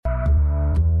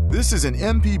This is an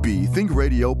MPB Think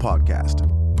Radio podcast.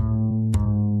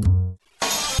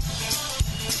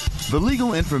 The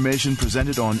legal information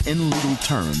presented on In Legal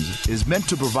Terms is meant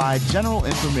to provide general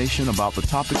information about the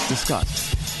topics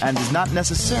discussed and is not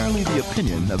necessarily the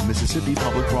opinion of Mississippi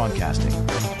Public Broadcasting.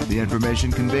 The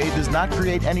information conveyed does not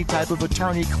create any type of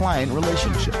attorney-client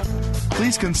relationship.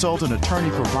 Please consult an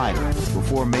attorney-provider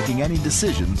before making any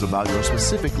decisions about your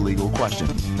specific legal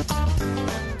questions.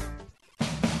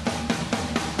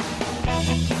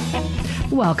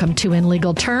 Welcome to In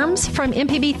Legal Terms from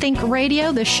MPB Think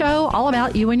Radio, the show all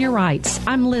about you and your rights.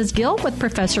 I'm Liz Gill with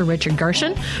Professor Richard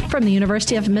Gershon from the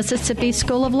University of Mississippi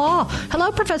School of Law.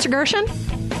 Hello, Professor Gershon. Great to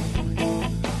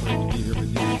be here with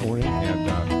you this morning,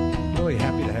 and really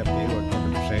happy to have Gayla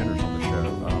Carpenter-Sanders on the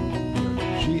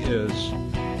show. She is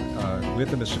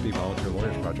with the Mississippi Volunteer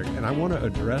Lawyers Project, and I want to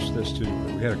address this to,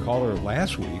 we had a caller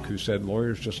last week who said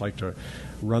lawyers just like to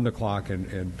run the clock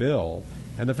and bill.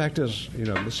 And the fact is,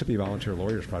 Mississippi Volunteer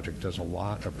Lawyers Project does a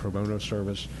lot of pro bono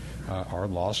service. Our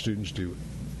law students do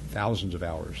thousands of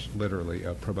hours, literally,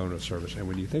 of pro bono service. And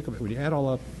when you think of it, when you add all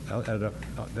up,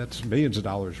 that's millions of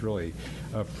dollars, really,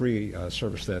 of free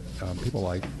service that people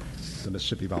like the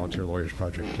Mississippi Volunteer Lawyers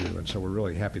Project do. And so we're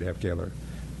really happy to have Gayla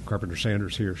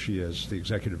Carpenter-Sanders here. She is the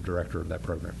executive director of that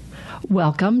program.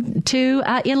 Welcome to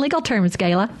In Legal Terms,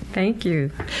 Gayla. Thank you.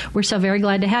 We're so very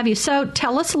glad to have you. So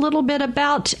tell us a little bit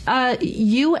about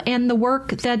you and the work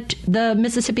that the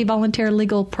Mississippi Volunteer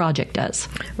Legal Project does.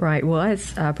 Right. Well,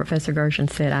 as Professor Gershon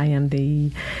said, I am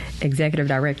the executive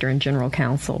director and general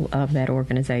counsel of that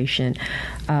organization.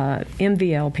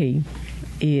 MVLP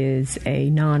is a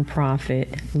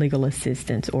nonprofit legal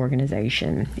assistance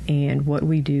organization, and what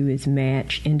we do is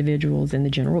match individuals in the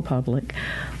general public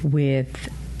with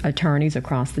attorneys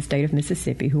across the state of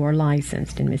Mississippi who are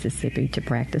licensed in Mississippi to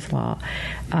practice law.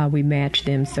 We match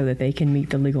them so that they can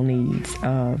meet the legal needs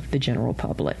of the general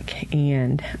public.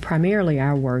 And primarily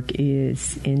our work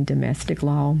is in domestic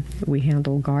law. We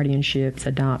handle guardianships,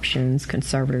 adoptions,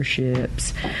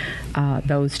 conservatorships,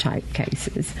 those type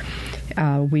cases.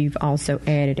 We've also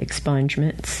added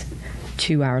expungements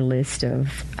to our list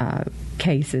of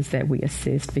cases that we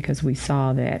assist, because we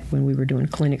saw that when we were doing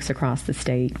clinics across the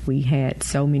state, we had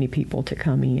so many people to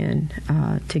come in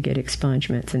to get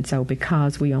expungements. And so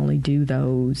because we only do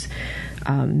those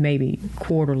maybe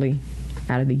quarterly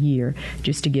out of the year,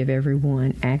 just to give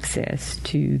everyone access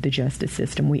to the justice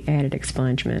system, we added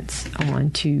expungements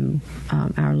onto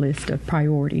our list of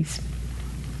priorities.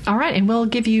 All right, and we'll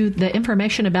give you the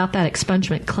information about that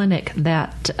expungement clinic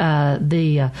that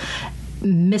the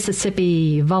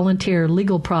Mississippi Volunteer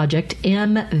Legal Project,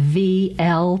 MVLP,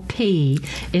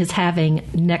 is having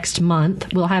next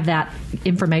month. We'll have that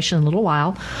information in a little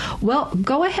while. Well,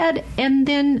 go ahead and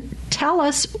then tell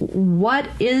us, what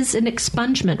is an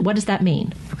expungement? What does that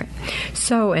mean? Okay.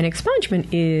 So an expungement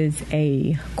is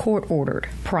a court-ordered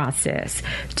process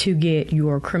to get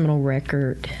your criminal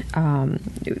record,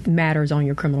 matters on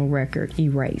your criminal record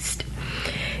erased.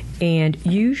 And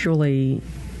usually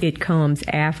it comes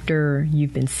after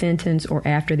you've been sentenced or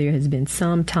after there has been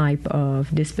some type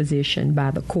of disposition by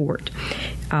the court.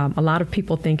 A lot of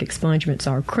people think expungements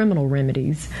are criminal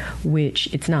remedies,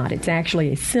 which it's not. It's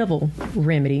actually a civil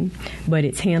remedy, but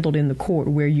it's handled in the court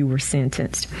where you were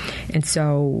sentenced. And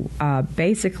so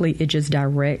basically it just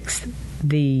directs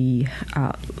the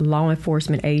law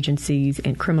enforcement agencies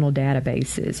and criminal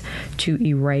databases to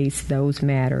erase those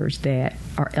matters that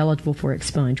are eligible for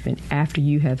expungement after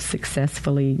you have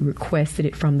successfully requested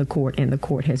it from the court and the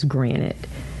court has granted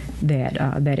that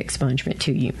expungement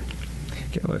to you.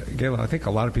 Gayla, I think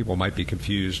a lot of people might be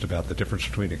confused about the difference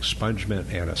between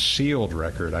expungement and a sealed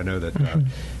record. I know that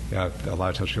a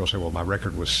lot of times people say, well, my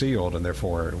record was sealed and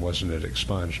therefore it wasn't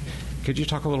expunged. Could you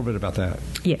talk a little bit about that?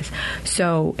 Yes.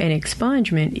 So an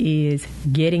expungement is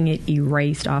getting it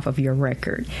erased off of your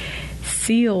record.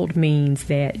 Sealed means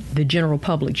that the general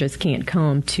public just can't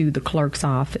come to the clerk's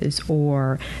office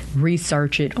or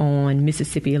research it on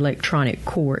Mississippi Electronic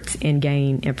Courts and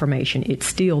gain information. It's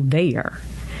still there.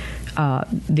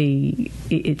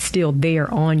 It's still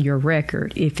there on your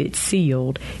record. If it's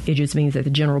sealed, it just means that the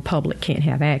general public can't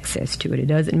have access to it. It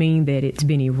doesn't mean that it's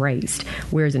been erased,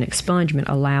 whereas an expungement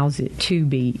allows it to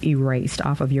be erased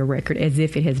off of your record as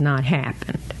if it has not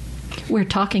happened. We're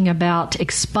talking about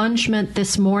expungement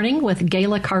this morning with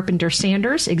Gayla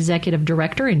Carpenter-Sanders, Executive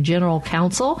Director and General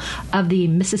Counsel of the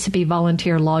Mississippi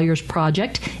Volunteer Lawyers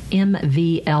Project,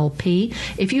 MVLP.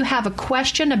 If you have a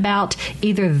question about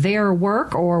either their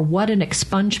work or what an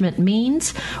expungement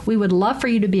means, we would love for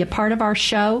you to be a part of our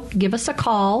show. Give us a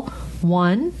call,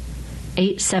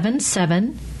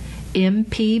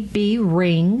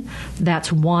 1-877-MPB-RING.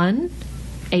 That's 1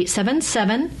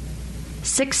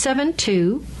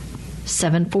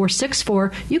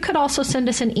 877-672-7464. You could also send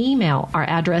us an email. Our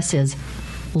address is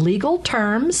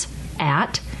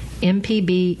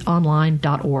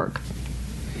legalterms@mpbonline.org.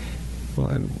 Well,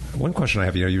 and one question I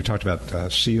have, you talked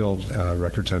about sealed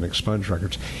records and expunged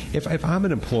records. If I'm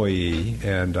an employee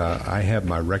and I have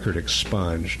my record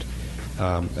expunged,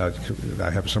 I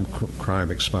have some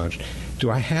crime expunged, do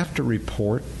I have to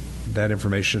report that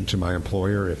information to my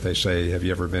employer if they say, have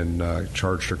you ever been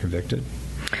charged or convicted?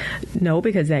 No,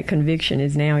 because that conviction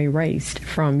is now erased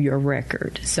from your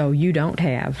record, so you don't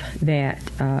have that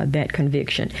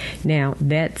conviction. Now,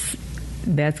 that's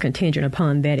contingent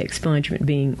upon that expungement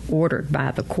being ordered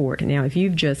by the court. Now, if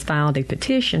you've just filed a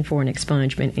petition for an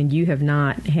expungement and you have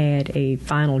not had a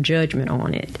final judgment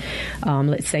on it,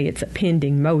 let's say it's a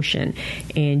pending motion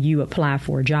and you apply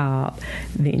for a job,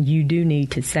 then you do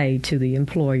need to say to the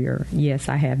employer, yes,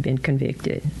 I have been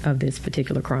convicted of this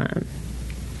particular crime.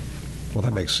 Well,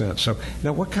 that makes sense. So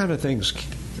now what kind of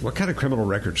criminal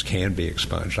records can be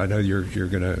expunged? I know you're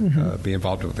going to be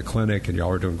involved with the clinic, and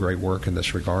y'all are doing great work in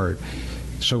this regard.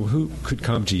 So who could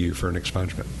come to you for an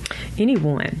expungement?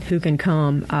 Anyone who can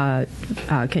come,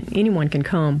 anyone can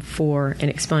come for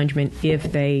an expungement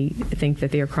if they think that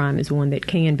their crime is one that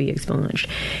can be expunged.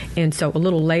 And so a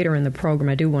little later in the program,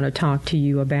 I do want to talk to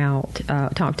you about,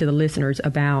 talk to the listeners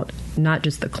about not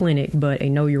just the clinic, but a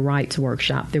Know Your Rights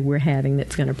workshop that we're having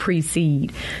that's going to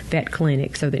precede that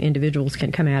clinic so that individuals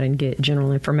can come out and get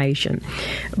general information.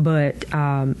 But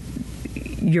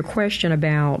your question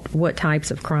about what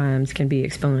types of crimes can be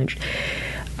expunged.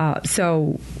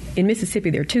 So in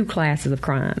Mississippi, there are two classes of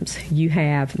crimes. You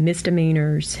have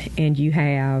misdemeanors and you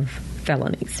have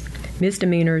felonies.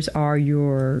 Misdemeanors are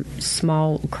your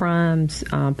small crimes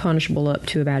punishable up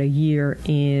to about a year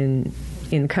in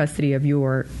custody of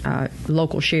your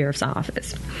local sheriff's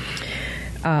office.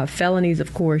 Felonies,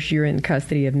 of course, you're in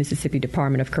custody of Mississippi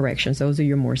Department of Corrections. Those are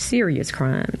your more serious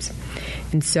crimes.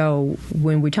 And so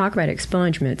when we talk about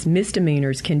expungements,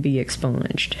 misdemeanors can be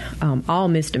expunged. All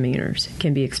misdemeanors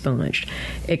can be expunged,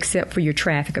 except for your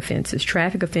traffic offenses.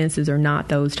 Traffic offenses are not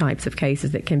those types of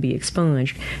cases that can be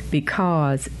expunged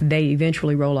because they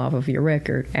eventually roll off of your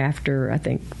record after, I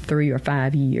think, 3 or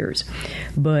 5 years.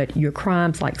 But your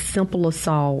crimes like simple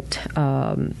assault,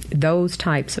 those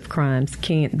types of crimes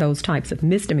those types of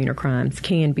misdemeanor crimes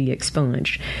can be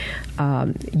expunged.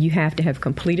 You have to have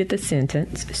completed the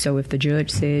sentence. So if the judge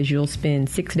says you'll spend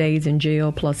 6 days in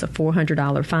jail plus a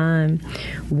 $400 fine,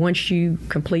 once you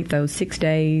complete those 6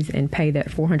 days and pay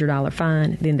that $400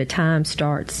 fine, then the time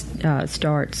starts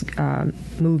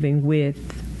moving with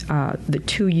the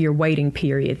 2-year waiting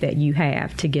period that you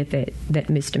have to get that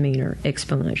misdemeanor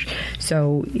expunged.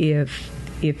 So if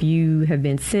you have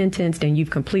been sentenced and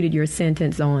you've completed your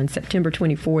sentence on September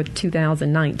 24th,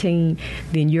 2019,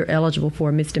 then you're eligible for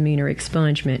a misdemeanor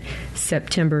expungement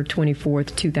September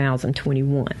 24th,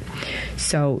 2021.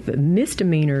 So the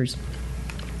misdemeanors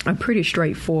are pretty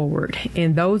straightforward,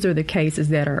 and those are the cases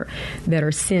that are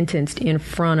sentenced in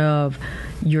front of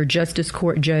your justice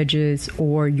court judges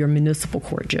or your municipal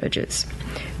court judges.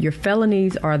 Your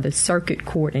felonies are the circuit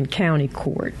court and county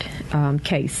court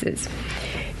cases.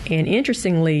 And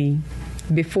interestingly,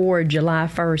 before July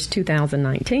 1st,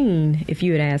 2019, if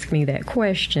you had asked me that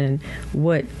question,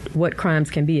 what crimes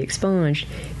can be expunged,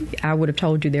 I would have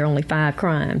told you there are only 5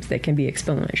 crimes that can be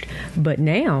expunged. But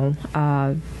now,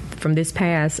 from this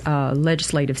past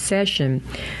legislative session,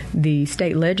 the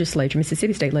state legislature,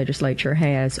 Mississippi State Legislature,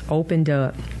 has opened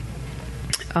up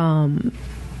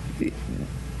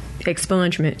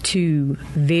expungement to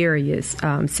various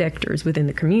sectors within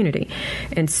the community.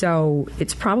 And so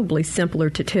it's probably simpler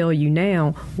to tell you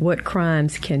now what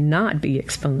crimes cannot be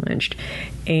expunged.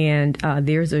 And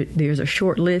there's a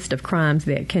short list of crimes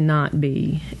that cannot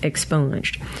be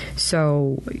expunged.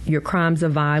 So your crimes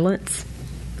of violence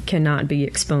cannot be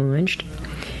expunged.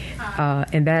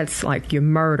 And that's like your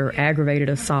murder, aggravated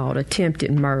assault,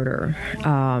 attempted murder,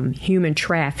 human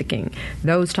trafficking,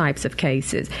 those types of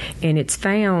cases. And it's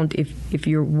found, if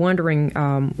you're wondering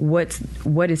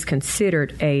what is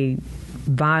considered a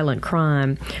violent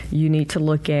crime, you need to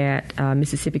look at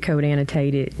Mississippi Code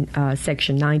Annotated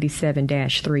Section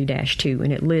 97-3-2,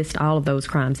 and it lists all of those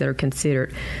crimes that are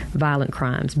considered violent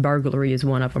crimes. Burglary is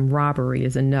one of them. Robbery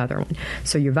is another one.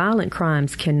 So your violent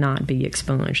crimes cannot be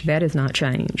expunged. That has not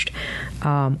changed.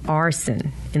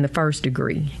 Arson in the first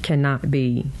degree cannot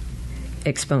be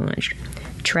expunged.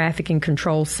 Trafficking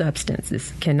controlled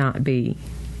substances cannot be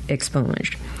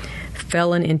expunged.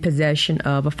 Felon in possession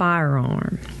of a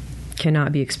firearm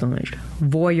cannot be expunged.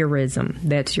 Voyeurism,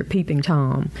 that's your peeping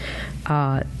Tom,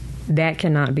 that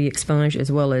cannot be expunged,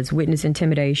 as well as witness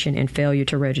intimidation and failure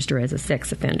to register as a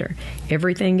sex offender.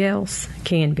 Everything else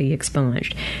can be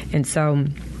expunged. And so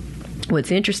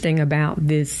what's interesting about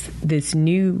this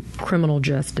new criminal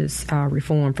justice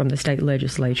reform from the state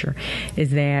legislature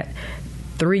is that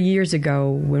 3 years ago,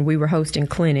 when we were hosting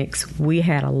clinics, we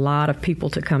had a lot of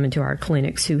people to come into our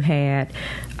clinics who had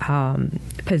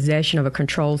possession of a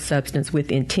controlled substance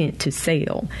with intent to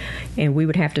sell. And we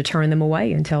would have to turn them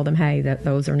away and tell them, hey, that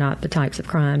those are not the types of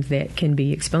crimes that can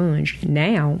be expunged.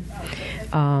 Now,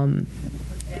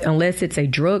 unless it's a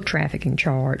drug trafficking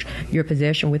charge, your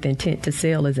possession with intent to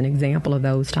sell is an example of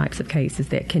those types of cases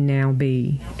that can now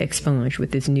be expunged with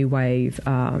this new wave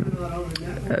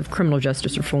of criminal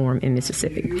justice reform in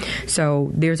Mississippi.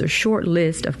 So there's a short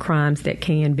list of crimes that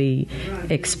can be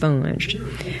expunged.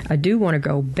 I do want to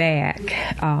go back.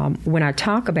 When I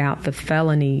talk about the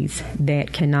felonies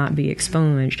that cannot be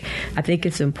expunged, I think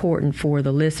it's important for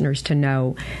the listeners to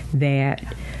know that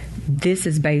this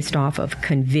is based off of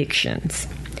convictions.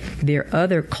 There are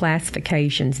other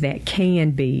classifications that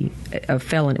can be a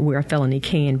felony, where a felony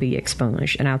can be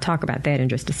expunged, and I'll talk about that in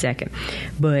just a second.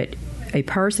 But a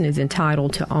person is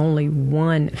entitled to only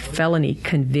one felony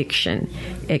conviction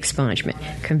expungement.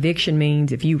 Conviction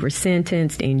means if you were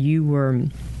sentenced and you were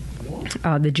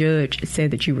the judge said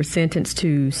that you were sentenced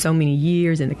to so many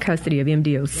years in the custody of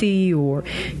MDOC, or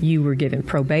you were given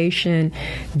probation,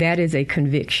 that is a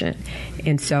conviction.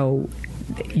 And so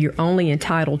you're only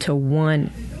entitled to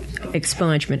one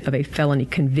expungement of a felony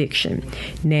conviction.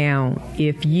 Now,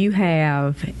 if you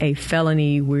have a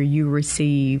felony where you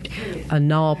received a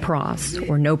null pros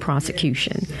or no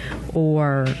prosecution,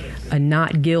 or a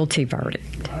not guilty verdict,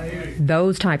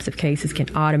 those types of cases can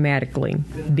automatically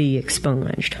be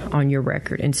expunged on your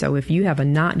record. And so if you have a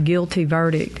not guilty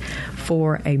verdict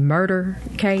for a murder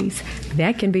case,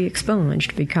 that can be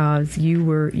expunged because you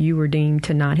were deemed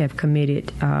to not have committed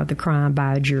the crime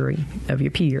by a jury of your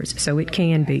peers. So it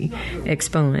can be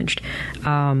expunged.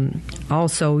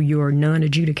 Also, your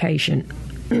non-adjudication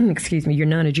your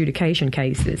non-adjudication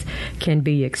cases can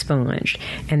be expunged.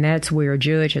 And that's where a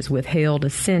judge has withheld a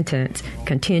sentence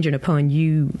contingent upon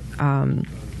you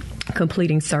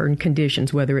completing certain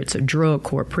conditions, whether it's a drug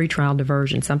court, pretrial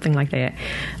diversion, something like that.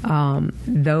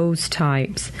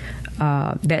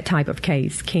 That type of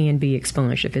case can be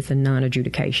expunged if it's a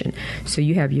non-adjudication. So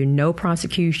you have your no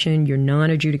prosecution, your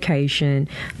non-adjudication,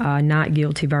 not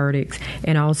guilty verdicts,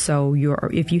 and also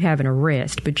if you have an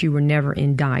arrest but you were never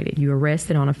indicted, you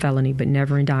arrested on a felony but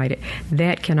never indicted,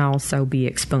 that can also be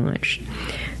expunged.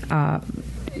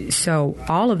 So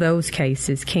all of those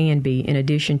cases can be, in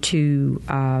addition to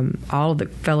all of the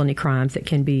felony crimes that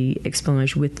can be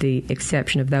expunged, with the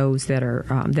exception of those that are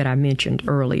that I mentioned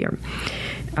earlier.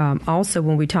 Also,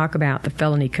 when we talk about the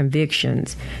felony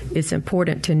convictions, it's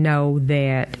important to know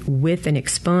that with an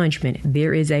expungement,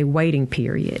 there is a waiting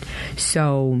period.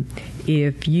 So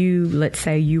if let's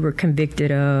say you were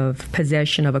convicted of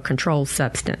possession of a controlled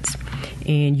substance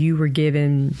and you were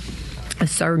given a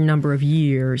certain number of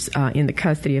years in the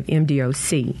custody of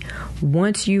MDOC.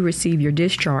 Once you receive your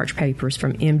discharge papers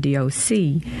from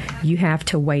MDOC, you have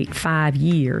to wait 5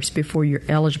 years before you're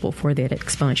eligible for that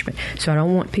expungement. So I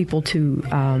don't want people to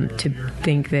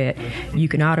think that you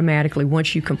can automatically,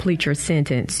 once you complete your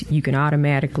sentence, you can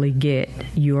automatically get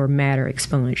your matter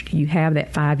expunged. You have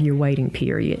that 5-year waiting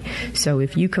period. So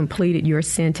if you completed your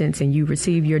sentence and you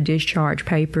receive your discharge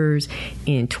papers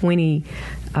in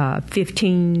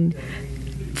 2015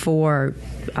 for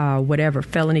whatever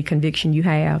felony conviction you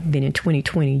have, then in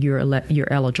 2020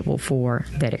 you're eligible for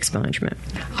that expungement.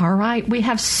 All right. We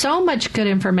have so much good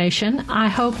information. I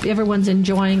hope everyone's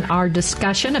enjoying our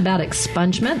discussion about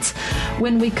expungements.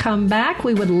 When we come back,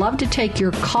 we would love to take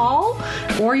your call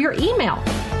or your email.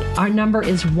 Our number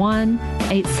is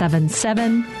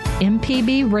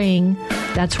 1-877-MPB-RING.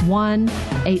 That's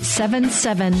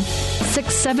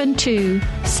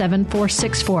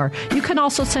 1-877-672-7464. You can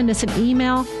also send us an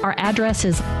email. Our address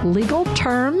is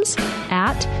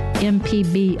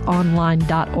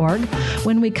legalterms@mpbonline.org.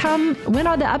 When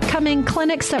are the upcoming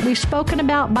clinics that we've spoken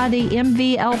about by the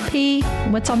MVLP?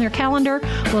 What's on their calendar?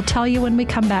 We'll tell you when we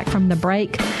come back from the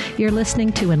break. You're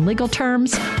listening to In Legal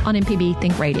Terms on MPB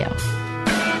Think Radio.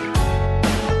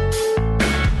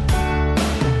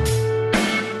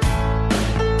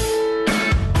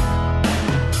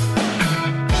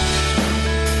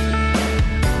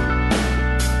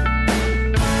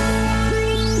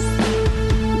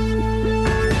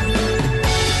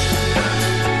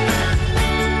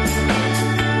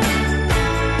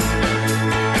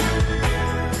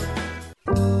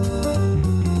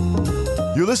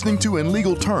 You're listening to In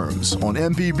Legal Terms on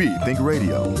MPB Think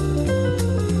Radio.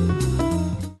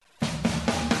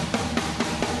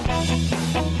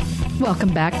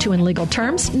 Welcome back to In Legal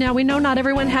Terms. Now, we know not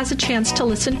everyone has a chance to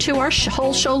listen to our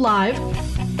whole show live.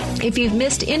 If you've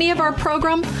missed any of our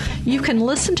program, you can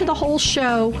listen to the whole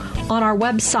show on our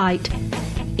website,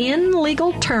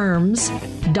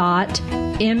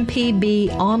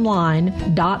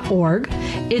 inlegalterms.mpbonline.org.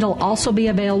 It'll also be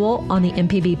available on the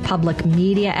MPB Public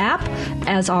Media app,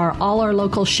 as are all our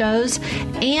local shows,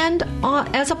 and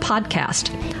as a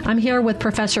podcast. I'm here with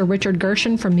Professor Richard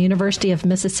Gershon from the University of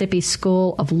Mississippi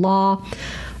School of Law.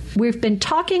 We've been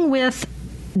talking with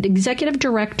Executive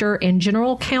Director and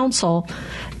General Counsel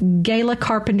Gayla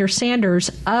Carpenter Sanders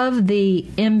of the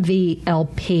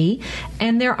MVLP,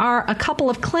 and there are a couple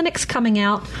of clinics coming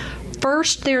out.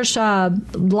 First, there's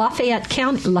Lafayette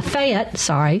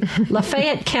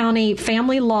County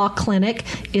Family Law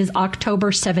Clinic is October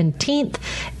 17th,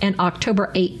 and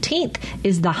October 18th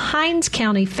is the Hinds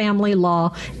County Family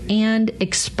Law and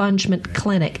Expungement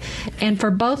Clinic. And for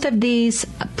both of these,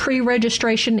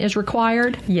 pre-registration is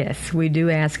required? Yes, we do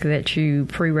ask that you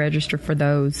pre-register for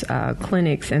those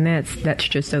clinics, and that's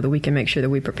just so that we can make sure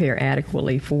that we prepare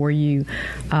adequately for you,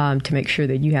 to make sure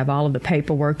that you have all of the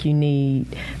paperwork you need,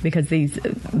 because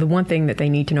the one thing that they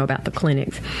need to know about the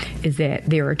clinics is that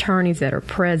there are attorneys that are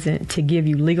present to give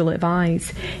you legal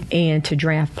advice and to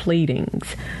draft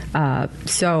pleadings.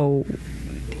 So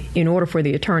in order for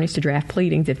the attorneys to draft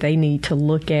pleadings, if they need to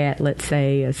look at, let's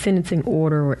say, a sentencing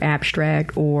order or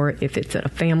abstract, or if it's a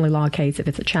family law case, if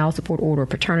it's a child support order or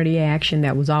paternity action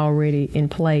that was already in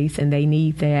place and they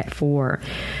need that for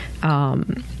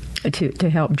to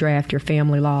help draft your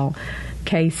family law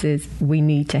cases, we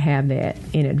need to have that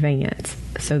in advance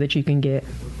so that you can get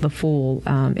the full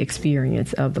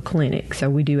experience of the clinic. So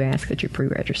we do ask that you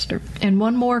pre-register. And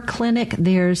one more clinic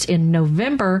there's in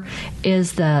November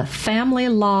is the Family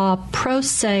Law Pro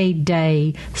Se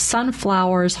Day,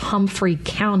 Sunflowers, Humphrey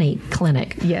County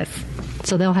Clinic. Yes.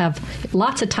 So they'll have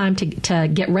lots of time to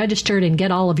get registered and get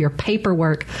all of your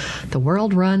paperwork. The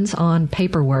world runs on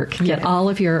paperwork. Get Yes. all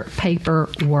of your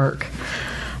paperwork.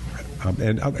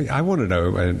 And I want to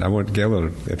know, and I want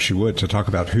Gayla, if she would, to talk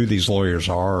about who these lawyers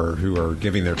are or who are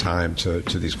giving their time to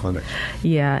these clinics.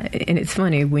 Yeah, and it's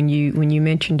funny when you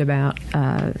mentioned about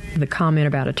the comment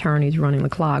about attorneys running the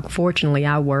clock. Fortunately,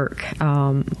 I work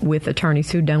with attorneys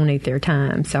who donate their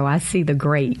time, so I see the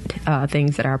great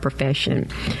things that our profession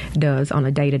does on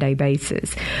a day-to-day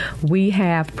basis. We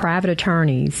have private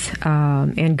attorneys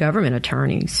and government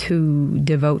attorneys who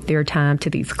devote their time to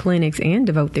these clinics and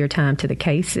devote their time to the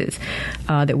cases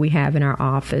that we have in our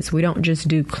office. We don't just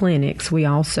do clinics. We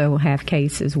also have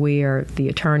cases where the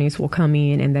attorneys will come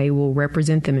in and they will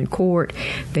represent them in court.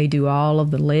 They do all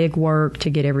of the legwork to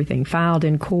get everything filed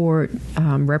in court,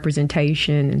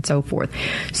 representation, and so forth.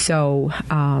 So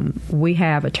we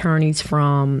have attorneys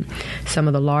from some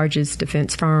of the largest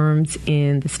defense firms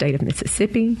in the state of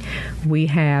Mississippi. We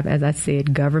have, as I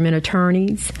said, government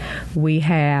attorneys. We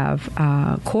have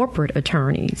corporate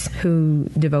attorneys who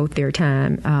devote their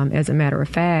time. As a matter of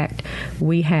fact,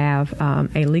 we have a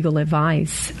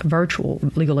virtual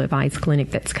legal advice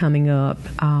clinic that's coming up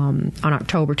on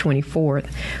October 24th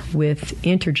with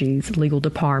Entergy's legal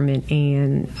department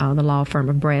and the law firm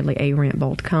of Bradley A.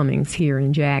 Rantbolt Cummings here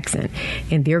in Jackson.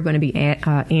 And they're going to be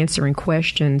answering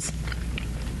questions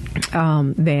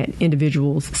that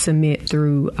individuals submit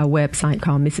through a website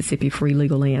called Mississippi Free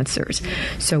Legal Answers.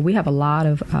 So we have a lot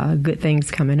of good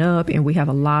things coming up, and we have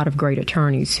a lot of great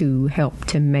attorneys who help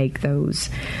to make those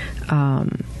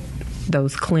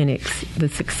clinics the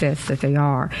success that they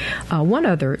are. One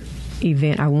other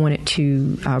event I wanted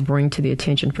to bring to the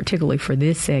attention, particularly for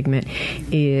this segment,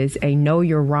 is a Know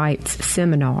Your Rights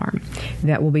seminar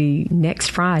that will be next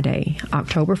Friday,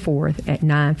 October 4th at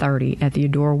 9:30 at the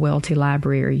Eudora Welty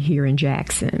Library here in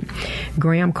Jackson.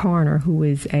 Graham Carner, who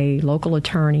is a local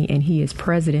attorney and he is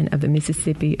president of the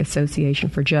Mississippi Association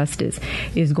for Justice,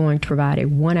 is going to provide a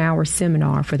 1-hour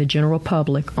seminar for the general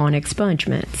public on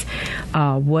expungements,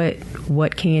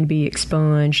 what can be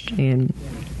expunged and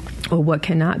or what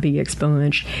cannot be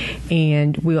expunged.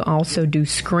 And we'll also do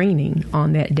screening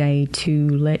on that day to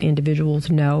let individuals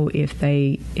know if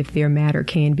their matter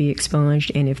can be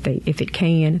expunged, and if it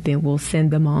can, then we'll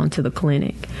send them on to the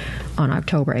clinic on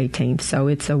October 18th. So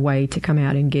it's a way to come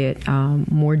out and get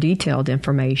more detailed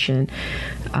information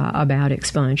about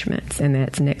expungements, and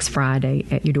that's next Friday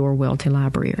at Eudora Welty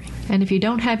Library. And if you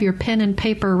don't have your pen and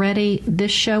paper ready,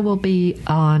 this show will be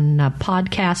on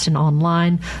podcast and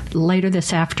online later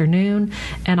this afternoon,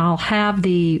 and I'll have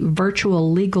the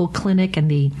virtual legal clinic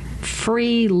and the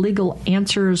free legal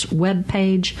answers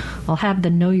webpage. I'll have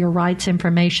the Know Your Rights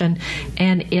information,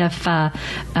 and if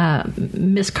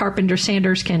Ms. Carpenter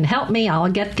Sanders can help help me, I'll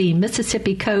get the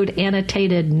Mississippi Code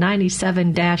annotated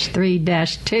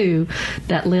 97-3-2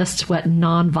 that lists what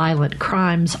nonviolent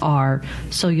crimes are,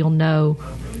 so you'll know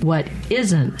what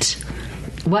isn't.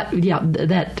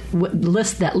 That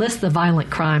lists the violent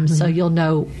crimes, so you'll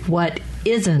know what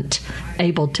isn't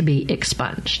able to be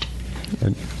expunged.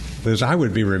 And Liz, I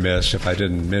would be remiss if I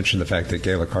didn't mention the fact that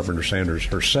Gayla Carpenter Sanders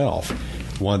herself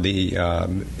won the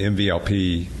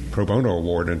MVLP Pro Bono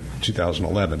Award in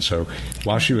 2011. So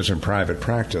while she was in private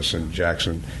practice in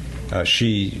Jackson,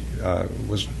 she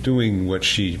was doing what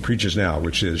she preaches now,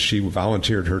 which is she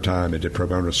volunteered her time and did pro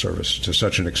bono service to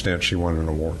such an extent she won an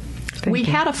award. We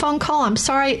had a phone call. I'm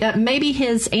sorry. Maybe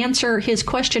his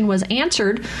question was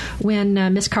answered when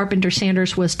Ms. Carpenter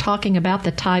Sanders was talking about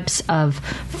the types of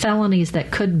felonies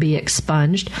that could be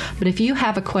expunged. But if you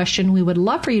have a question, we would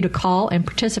love for you to call and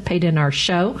participate in our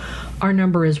show. Our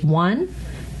number is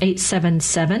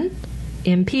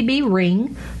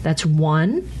 1-877-MPB-RING. That's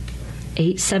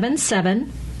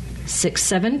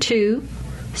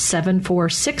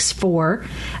 1-877-672-7464.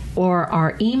 Or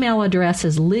our email address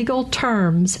is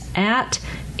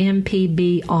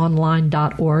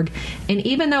legalterms@mpbonline.org. And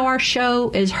even though our show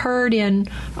is heard in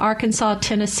Arkansas,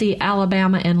 Tennessee,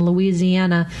 Alabama, and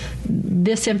Louisiana,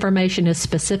 this information is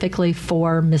specifically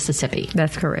for Mississippi.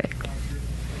 That's correct.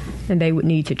 And they would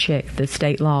need to check the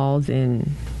state laws,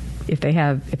 and if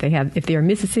they're a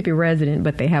Mississippi resident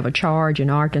but they have a charge in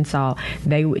Arkansas,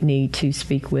 they would need to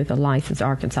speak with a licensed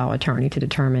Arkansas attorney to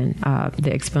determine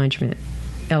the expungement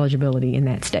eligibility in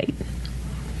that state.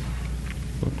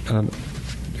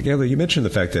 Gayla, you mentioned the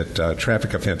fact that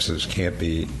traffic offenses can't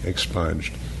be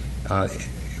expunged.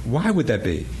 Why would that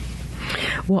be?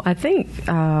 Well, I think,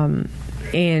 and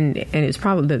it's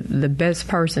probably the best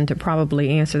person to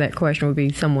probably answer that question would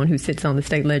be someone who sits on the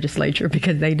state legislature,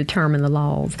 because they determine the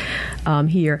laws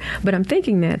here. But I'm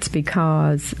thinking that's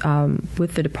because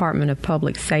with the Department of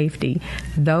Public Safety,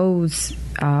 those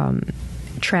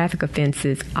traffic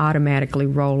offenses automatically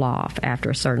roll off after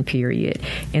a certain period,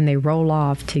 and they roll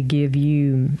off to give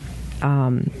you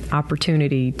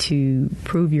opportunity to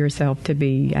prove yourself to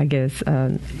be, I guess,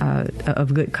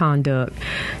 of good conduct.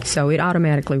 So it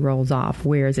automatically rolls off,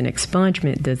 whereas an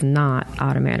expungement does not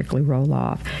automatically roll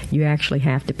off. You actually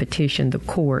have to petition the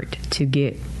court to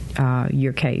get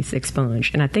your case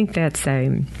expunged, and I think that's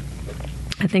a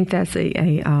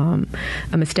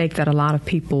mistake that a lot of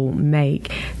people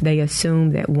make. They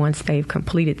assume that once they've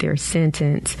completed their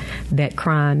sentence, that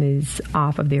crime is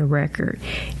off of their record,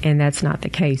 and that's not the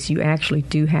case. You actually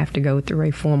do have to go through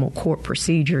a formal court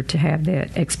procedure to have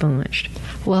that expunged.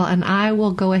 Well, and I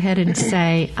will go ahead and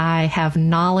say I have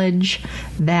knowledge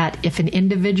that if an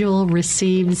individual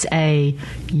receives a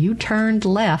 "you turned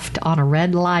left on a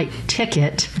red light"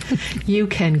 ticket, you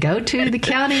can go to the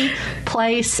county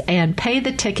place and pay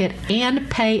the ticket and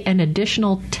pay an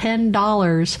additional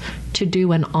 $10 to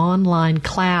do an online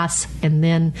class, and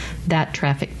then that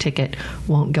traffic ticket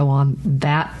won't go on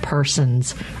that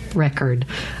person's record,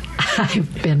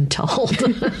 I've been told.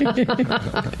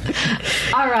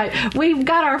 All right, we've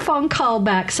got our phone call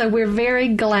back, so we're very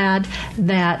glad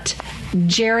that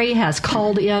Jerry has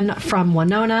called in from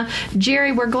Winona.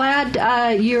 Jerry, we're glad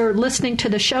you're listening to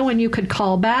the show and you could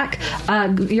call back.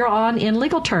 You're on In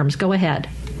Legal Terms. Go ahead.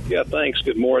 Yeah, thanks.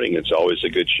 Good morning. It's always a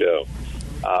good show.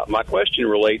 My question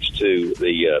relates to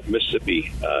the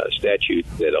Mississippi statute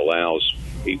that allows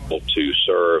people to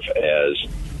serve as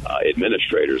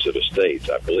administrators of estates.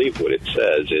 I believe what it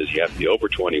says is you have to be over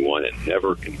 21 and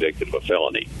never convicted of a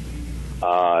felony.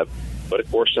 But,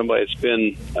 of course, somebody that's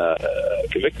been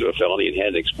convicted of a felony and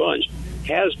had it expunged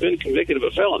has been convicted of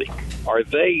a felony. Are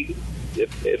they,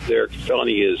 if their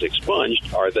felony is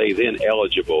expunged, are they then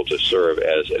eligible to serve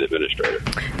as an administrator?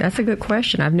 That's a good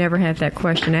question. I've never had that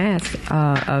question asked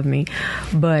of me.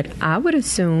 But I would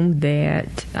assume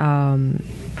that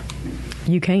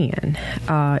you can.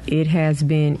 It has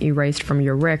been erased from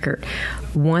your record.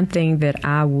 One thing that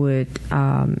I would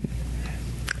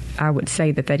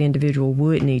say that individual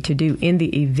would need to do in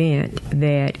the event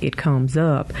that it comes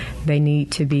up, they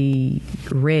need to be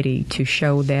ready to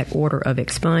show that order of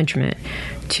expungement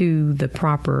to the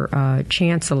proper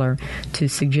chancellor to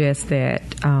suggest that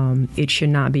it should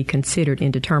not be considered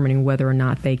in determining whether or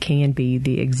not they can be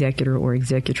the executor or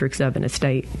executrix of an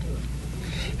estate.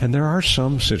 And there are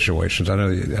some situations, I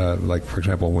know, like, for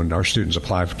example, when our students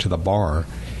apply to the bar,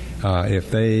 if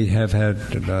they have had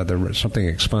something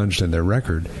expunged in their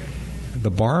record, the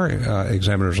bar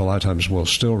examiners a lot of times will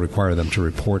still require them to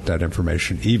report that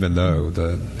information, even though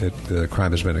the crime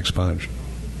has been expunged.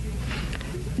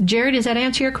 Jerry, does that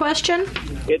answer your question?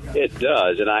 It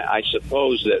does, and I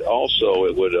suppose that also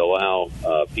it would allow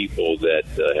people that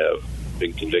have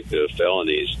been convicted of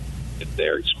felonies, if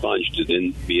they're expunged, to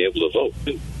then be able to vote.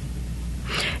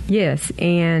 Yes,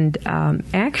 and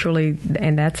actually,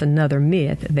 and that's another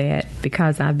myth, that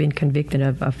because I've been convicted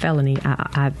of a felony,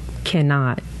 I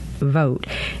cannot vote.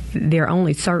 There are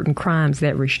only certain crimes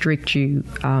that restrict you,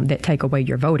 that take away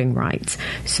your voting rights.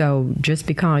 So just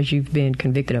because you've been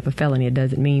convicted of a felony, it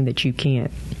doesn't mean that you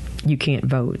can't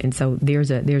vote. And so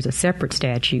there's a separate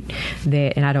statute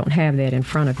that, and I don't have that in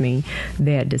front of me,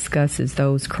 that discusses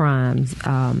those crimes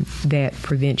that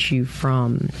prevent you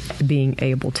from being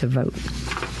able to vote.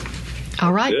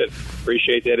 All right. Good.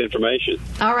 Appreciate that information.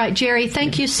 All right, Jerry,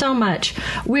 thank you so much.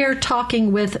 We're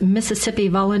talking with Mississippi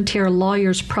Volunteer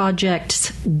Lawyers Project's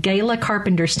Gayla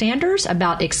Carpenter Sanders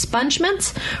about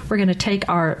expungements. We're going to take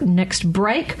our next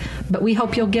break, but we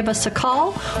hope you'll give us a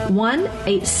call,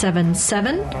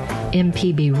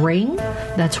 1-877-MPB-RING.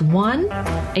 That's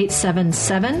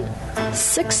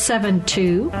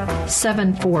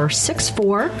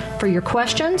 1-877-672-7464 for your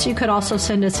questions. You could also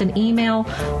send us an email,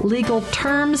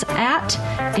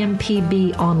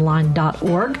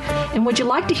 legalterms@mpbonline.org. And would you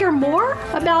like to hear more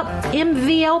about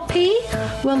MVLP?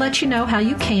 We'll let you know how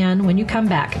you can when you come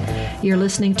back. You're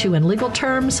listening to In Legal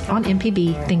Terms on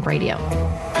MPB Think Radio.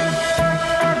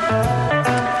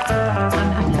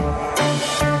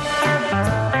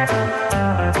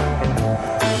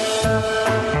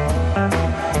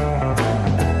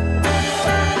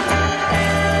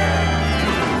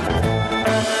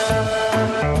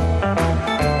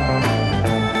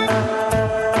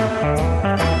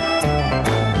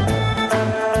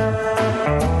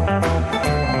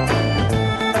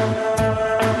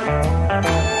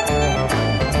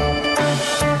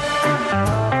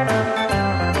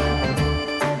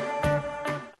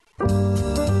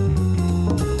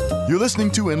 You're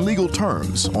listening to In Legal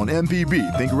Terms on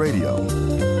MPB Think Radio.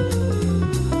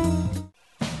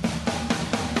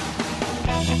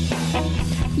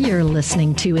 You're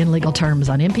listening to In Legal Terms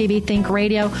on MPB Think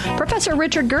Radio. Professor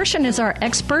Richard Gershon is our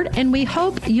expert, and we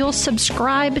hope you'll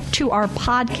subscribe to our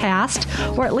podcast,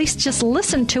 or at least just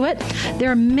listen to it.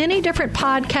 There are many different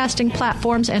podcasting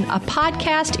platforms, and a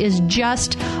podcast is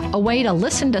just a way to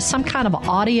listen to some kind of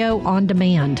audio on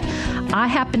demand. I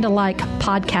happen to like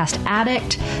Podcast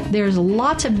Addict. There's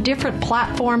lots of different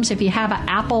platforms. If you have an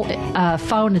Apple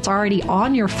phone, it's already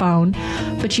on your phone,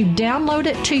 but you download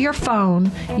it to your phone,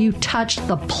 you touch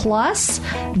the plus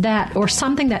that or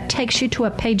something that takes you to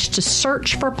a page to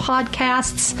search for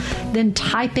podcasts, then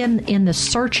type in the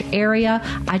search area.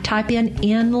 I type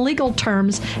in Legal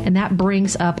Terms, and that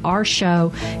brings up our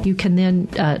show. You can then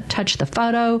touch the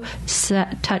photo,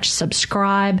 touch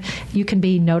subscribe. You can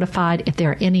be notified if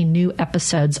there are any new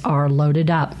episodes are loaded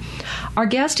up. Our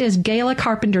guest is Gayla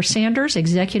Carpenter Sanders,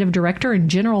 Executive Director and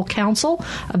General Counsel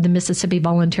of the Mississippi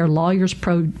Volunteer Lawyers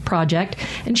Project,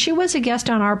 and she was a guest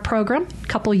on our program a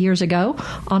couple years ago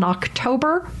on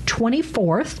October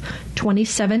 24th,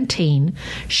 2017.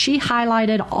 She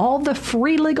highlighted all the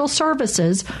free legal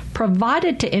services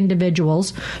provided to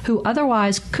individuals who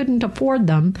otherwise couldn't afford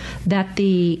them that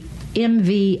the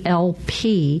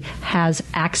MVLP has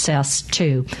access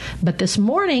to. But this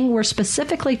morning, we're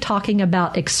specifically talking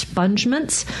about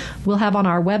expungements. We'll have on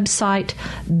our website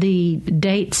the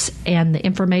dates and the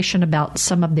information about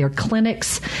some of their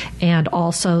clinics, and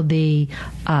also the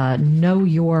Know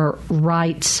Your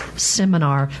Rights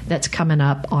seminar that's coming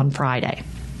up on Friday.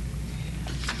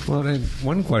 Well, and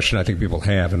one question I think people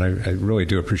have, and I really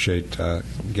do appreciate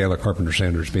Gayla Carpenter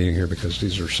Sanders being here because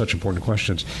these are such important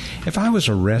questions. If I was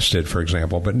arrested, for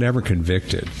example, but never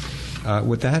convicted,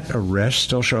 would that arrest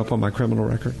still show up on my criminal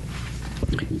record?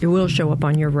 It will show up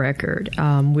on your record,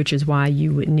 which is why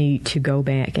you would need to go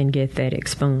back and get that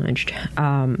expunged.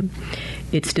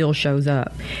 It still shows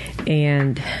up.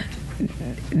 And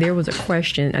there was a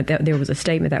question, there was a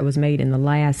statement that was made in the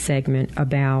last segment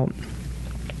about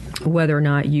whether or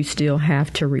not you still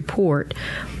have to report.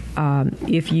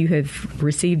 If you have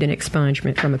received an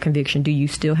expungement from a conviction, do you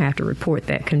still have to report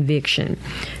that conviction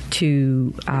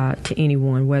to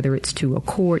anyone, whether it's to a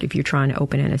court if you're trying to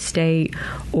open an estate,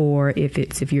 or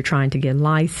if you're trying to get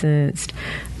licensed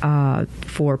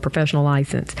for a professional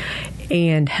license?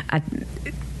 And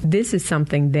this is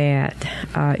something that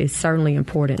is certainly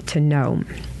important to know.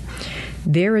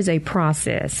 There is a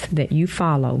process that you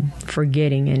follow for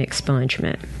getting an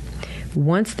expungement.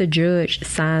 Once the judge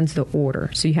signs the order,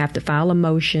 so you have to file a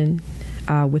motion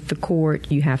with the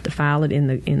court. You have to file it in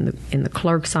the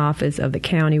clerk's office of the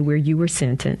county where you were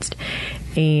sentenced,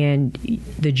 and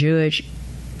the judge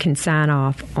can sign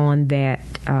off on that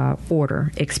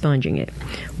order expunging it.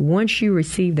 Once you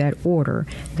receive that order,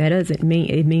 that doesn't mean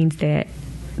it means that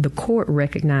the court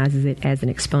recognizes it as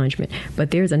an expungement.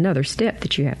 But there's another step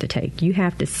that you have to take. You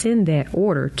have to send that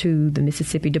order to the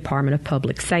Mississippi Department of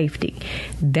Public Safety.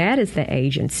 That is the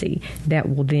agency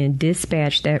that will then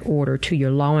dispatch that order to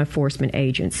your law enforcement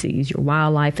agencies, your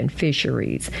wildlife and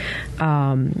fisheries.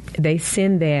 They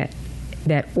send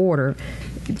that order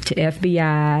to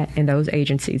FBI and those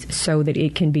agencies so that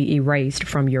it can be erased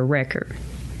from your record.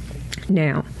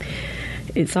 Now,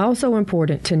 it's also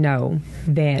important to know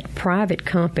that private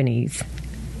companies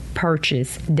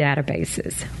purchase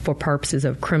databases for purposes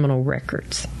of criminal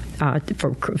records.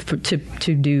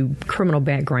 To do criminal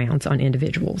backgrounds on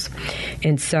individuals.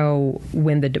 And so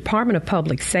when the Department of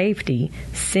Public Safety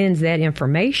sends that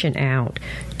information out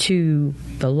to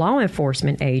the law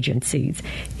enforcement agencies,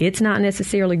 it's not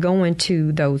necessarily going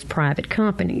to those private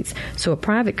companies. So a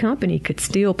private company could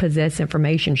still possess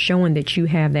information showing that you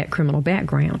have that criminal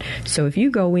background. So if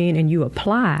you go in and you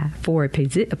apply for a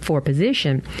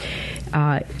position,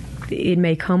 it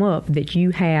may come up that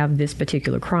you have this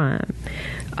particular crime,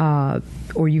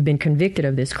 or you've been convicted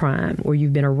of this crime, or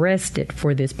you've been arrested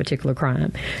for this particular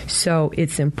crime. So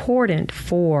it's important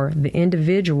for the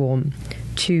individual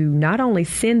to not only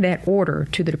send that order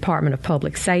to the Department of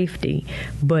Public Safety,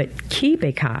 but keep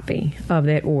a copy of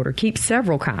that order. Keep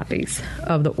several copies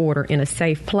of the order in a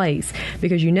safe place,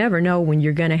 because you never know when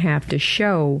you're going to have to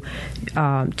show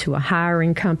to a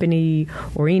hiring company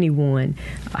or anyone,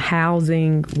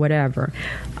 housing, whatever,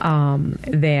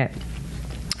 that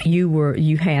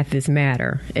you had this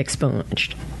matter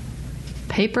expunged.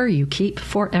 Paper you keep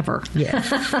forever.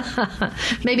 Yes.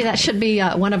 Maybe that should be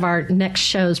one of our next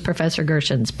shows, Professor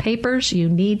Gershons. Papers you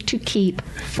need to keep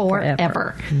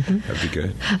forever. Mm-hmm. That'd be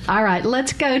good. All right,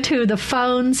 let's go to the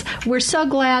phones. We're so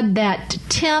glad that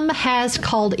Tim has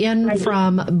called in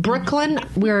from Brooklyn.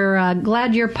 We're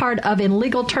glad you're part of In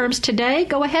Legal Terms today.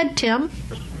 Go ahead, Tim.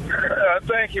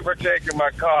 Thank you for taking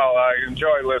my call. I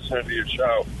enjoy listening to your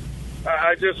show.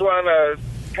 I just want to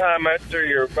comment to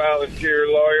your volunteer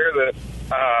lawyer that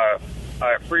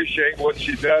I appreciate what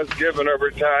she does, given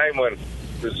her time when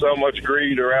there's so much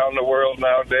greed around the world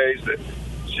nowadays, that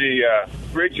she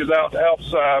reaches out and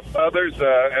helps others.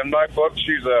 In my book,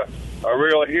 she's a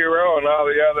real hero, and all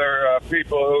the other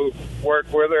people who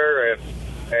work with her.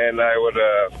 And I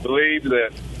would believe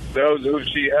that those who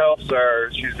she helps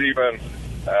she's even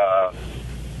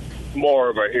more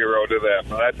of a hero to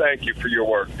them. And I thank you for your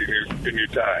work and your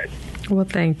time. Well,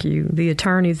 thank you. The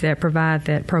attorneys that provide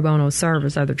that pro bono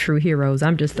service are the true heroes.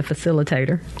 I'm just the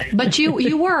facilitator. But you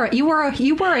were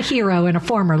a hero in a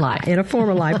former life. In a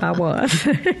former life, I was.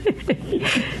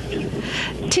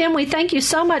 Tim, we thank you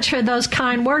so much for those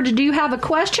kind words. Do you have a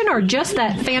question or just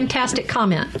that fantastic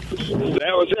comment?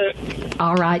 That was it.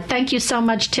 All right. Thank you so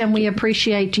much, Tim. We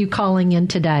appreciate you calling in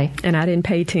today. And I didn't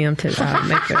pay Tim to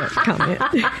make that comment.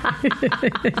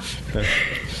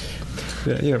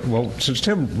 Yeah, well, since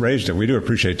Tim raised it, we do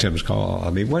appreciate Tim's call.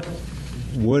 I mean, what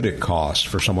would it cost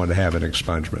for someone to have an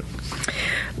expungement?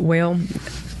 Well,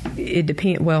 it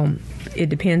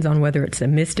depends on whether it's a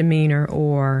misdemeanor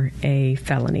or a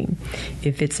felony.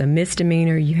 If it's a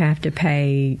misdemeanor, you have to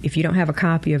pay. If you don't have a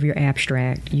copy of your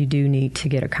abstract, you do need to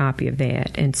get a copy of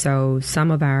that. And so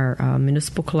some of our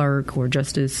municipal clerk or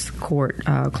justice court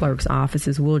clerk's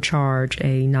offices will charge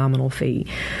a nominal fee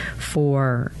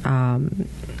for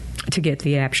to get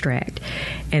the abstract.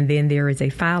 And then there is a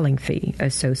filing fee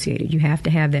associated. You have to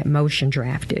have that motion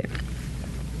drafted.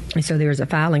 And so there's a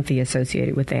filing fee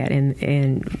associated with that.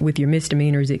 And with your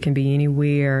misdemeanors, it can be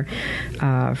anywhere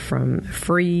from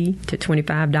free to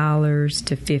 $25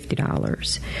 to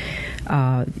 $50.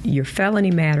 Your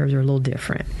felony matters are a little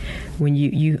different. When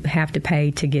you have to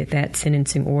pay to get that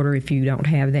sentencing order, if you don't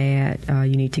have that,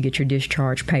 you need to get your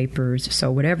discharge papers.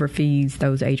 So whatever fees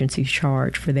those agencies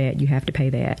charge for that, you have to pay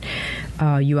that.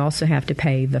 You also have to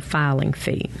pay the filing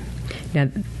fee. Now,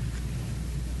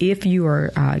 if you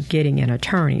are getting an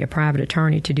attorney, a private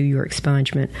attorney, to do your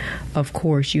expungement, of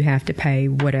course you have to pay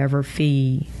whatever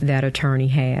fee that attorney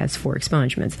has for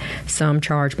expungements. Some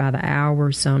charge by the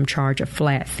hour, some charge a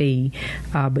flat fee,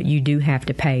 but you do have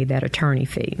to pay that attorney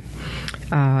fee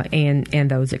and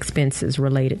those expenses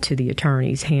related to the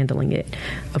attorneys handling it.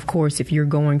 Of course, if you're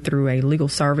going through a legal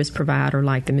service provider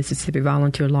like the Mississippi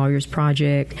Volunteer Lawyers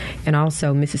Project and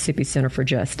also Mississippi Center for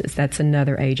Justice, that's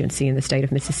another agency in the state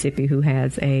of Mississippi who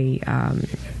has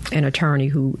an attorney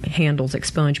who handles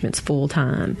expungements full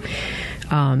time.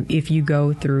 If you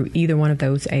go through either one of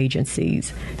those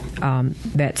agencies,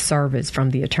 that service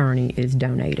from the attorney is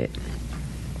donated.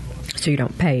 So you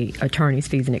don't pay attorney's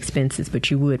fees and expenses,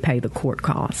 but you would pay the court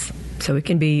costs. So it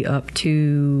can be up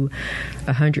to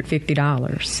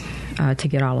 $150 to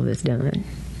get all of this done.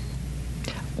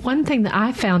 One thing that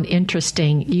I found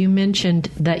interesting, you mentioned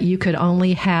that you could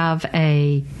only have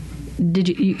you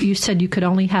said you could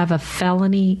only have a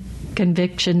felony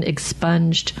conviction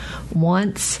expunged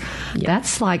once. Yeah.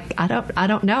 That's like, I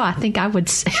don't know. I think I would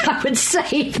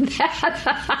save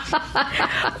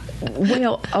that.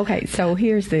 Well, okay. So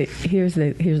here's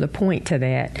the point to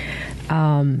that.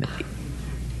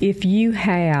 If you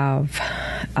have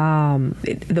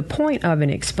the point of an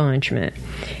expungement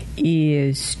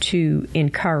is to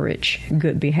encourage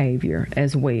good behavior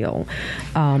as well.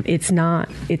 It's not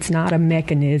a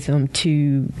mechanism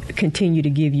to continue to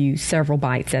give you several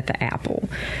bites at the apple.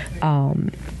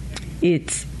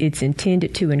 It's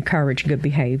intended to encourage good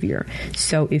behavior.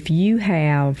 So if you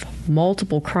have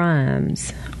multiple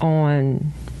crimes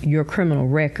on your criminal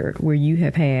record where you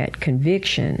have had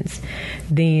convictions,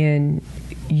 then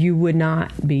you would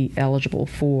not be eligible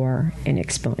for an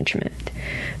expungement.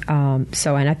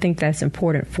 And I think that's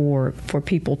important for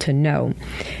people to know.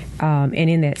 And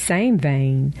in that same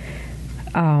vein,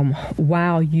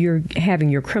 while you're having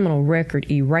your criminal record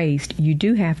erased, you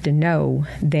do have to know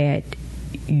that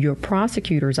your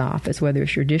prosecutor's office, whether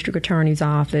it's your district attorney's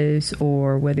office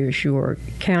or whether it's your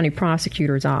county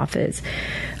prosecutor's office,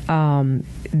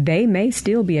 they may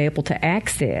still be able to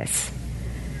access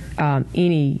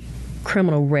any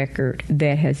criminal record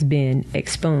that has been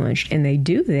expunged, and they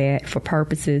do that for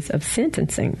purposes of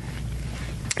sentencing.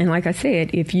 And like I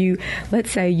said,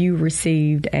 let's say you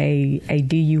received a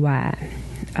DUI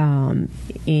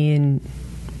in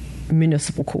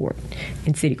municipal court,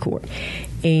 in city court,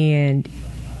 and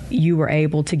you were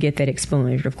able to get that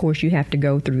expunged. Of course, you have to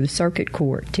go through the circuit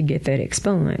court to get that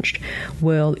expunged.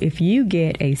 Well, if you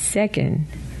get a second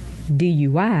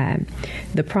DUI,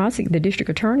 the district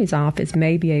attorney's office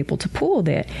may be able to pull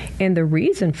that. And the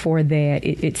reason for that,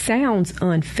 it sounds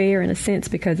unfair in a sense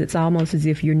because it's almost as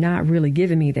if you're not really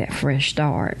giving me that fresh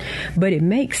start. But it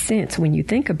makes sense when you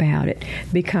think about it,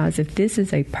 because if this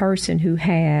is a person who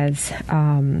has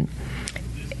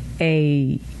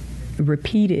a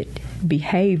repeated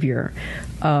behavior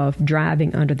of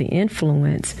driving under the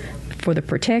influence, for the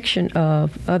protection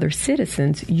of other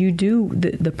citizens,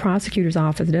 the prosecutor's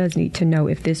office does need to know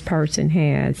if this person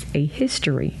has a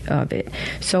history of it.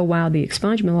 So while the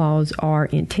expungement laws are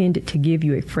intended to give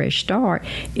you a fresh start,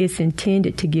 it's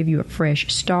intended to give you a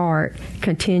fresh start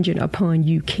contingent upon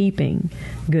you keeping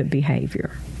good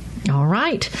behavior. All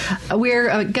right.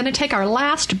 We're going to take our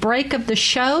last break of the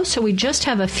show, so we just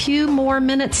have a few more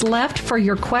minutes left for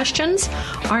your questions.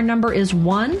 Our number is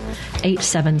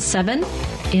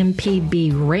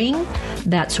 1-877-MPB-RING.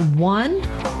 That's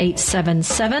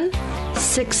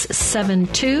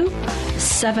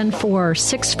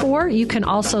 1-877-672-7464. You can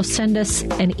also send us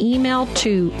an email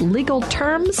to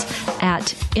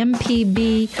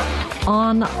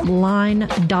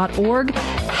legalterms@mpbonline.org.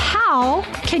 How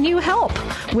can you help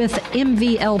with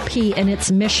MVLP and its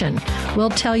mission? We'll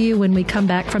tell you when we come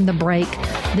back from the break.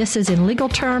 This is In Legal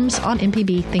Terms on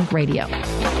MPB Think Radio.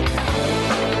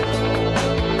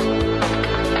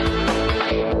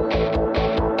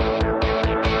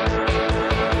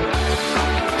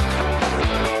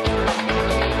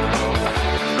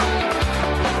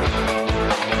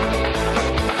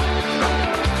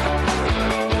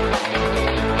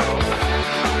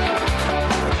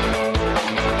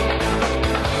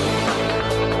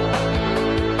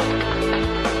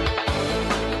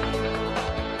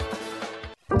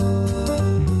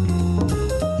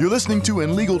 You're listening to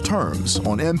In Legal Terms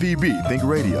on MPB Think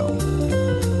Radio.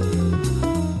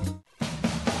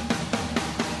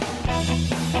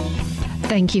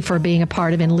 Thank you for being a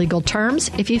part of In Legal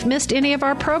Terms. If you've missed any of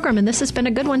our program, and this has been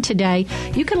a good one today,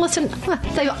 you can listen.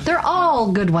 They're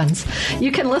all good ones.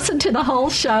 You can listen to the whole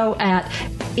show at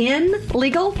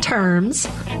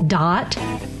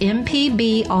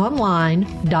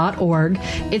inlegalterms.mpbonline.org.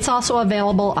 It's also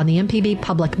available on the MPB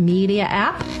Public Media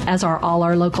app, as are all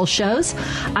our local shows.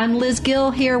 I'm Liz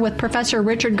Gill here with Professor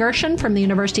Richard Gershon from the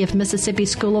University of Mississippi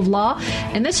School of Law.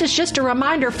 And this is just a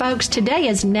reminder, folks, today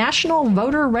is National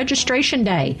Voter Registration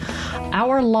Day.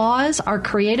 Our laws are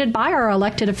created by our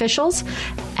elected officials.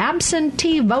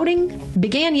 Absentee voting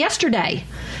began yesterday.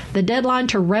 The deadline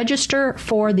to register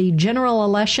for the general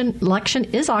election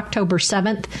is October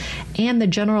 7th, and the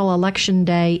general election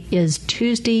day is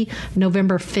Tuesday,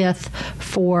 November 5th,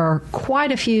 for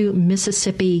quite a few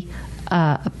Mississippi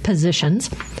positions.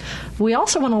 We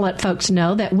also want to let folks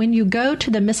know that when you go to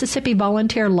the Mississippi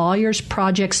Volunteer Lawyers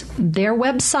Project's their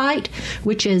website,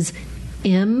 which is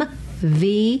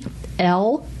MVLP,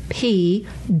 mslp.net.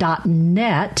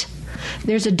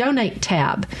 There's a donate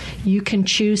tab. You can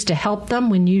choose to help them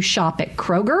when you shop at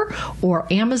Kroger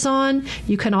or Amazon.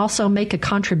 You can also make a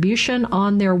contribution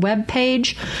on their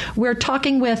webpage. We're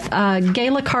talking with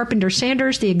Gayla Carpenter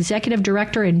Sanders, the Executive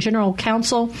Director and General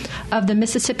Counsel of the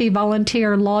Mississippi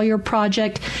Volunteer Lawyer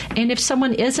Project. And if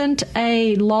someone isn't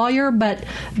a lawyer, but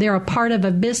they're a part of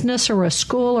a business or a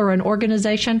school or an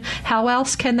organization, how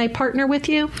else can they partner with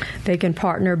you? They can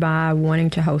partner by wanting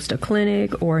to host a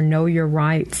clinic or Know Your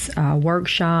Rights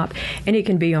workshop, and it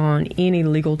can be on any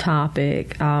legal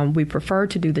topic. We prefer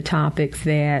to do the topics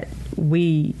that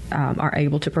we are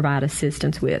able to provide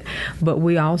assistance with, but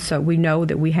we know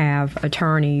that we have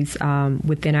attorneys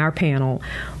within our panel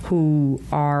who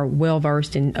are well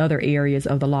versed in other areas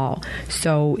of the law.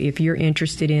 So if you're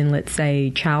interested in, let's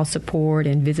say, child support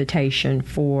and visitation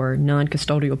for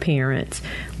non-custodial parents,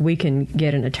 we can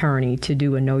get an attorney to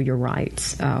do a Know Your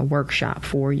Rights workshop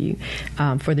for you,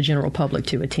 for the general public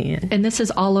to attend. And this is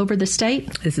all over the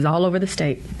state? This is all over the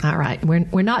state. All right.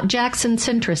 We're not Jackson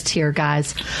centrists here,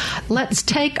 guys. Let's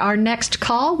take our next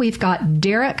call. We've got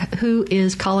Derek, who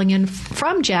is calling in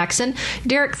from Jackson.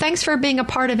 Derek, thanks for being a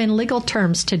part of In Legal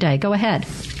Terms today. Go ahead.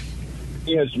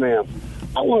 Yes, ma'am.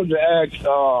 I wanted to ask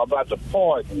about the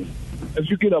pardon. If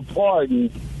you get a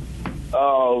pardon,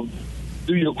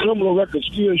 do your criminal record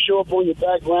still show up on your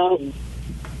background?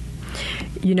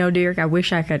 You know, Derek, I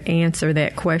wish I could answer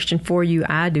that question for you.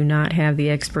 I do not have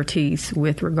the expertise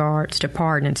with regards to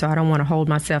pardon, and so I don't want to hold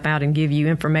myself out and give you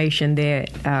information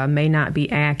that may not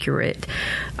be accurate.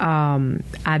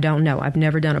 I don't know. I've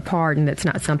never done a pardon. That's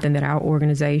not something that our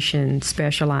organization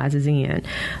specializes in.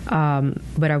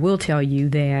 But I will tell you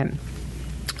that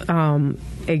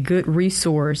a good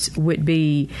resource would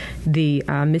be the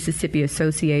Mississippi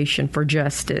Association for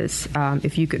Justice.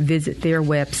 If you could visit their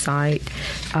website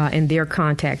and their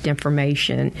contact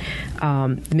information.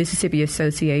 The Mississippi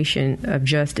Association of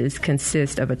Justice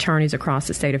consists of attorneys across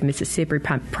the state of Mississippi.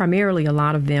 Primarily, a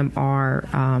lot of them are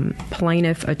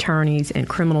plaintiff attorneys and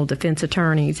criminal defense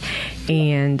attorneys.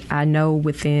 And I know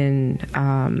within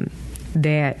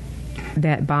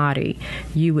that body,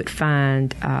 you would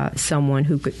find someone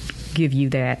who could give you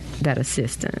that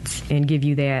assistance and give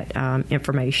you that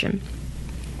information.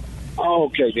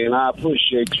 Okay, then I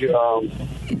appreciate you.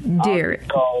 Derek.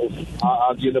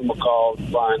 I'll give them a call to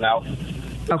find out.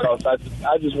 Because okay.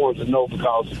 I just wanted to know,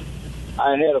 because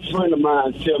I had a friend of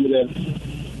mine tell me that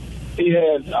he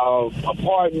had a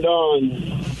pardon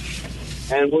done,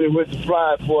 and when he went to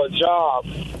apply for a job,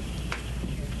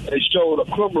 they showed a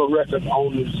criminal record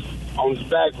on his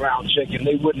background check, and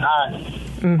they wouldn't hire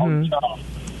him on the job.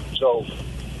 So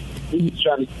he's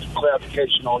trying to get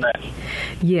clarification on that.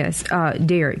 Yes,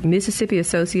 Derek, Mississippi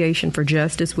Association for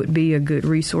Justice would be a good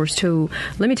resource tool.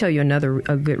 Let me tell you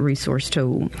a good resource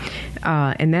tool,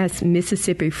 and that's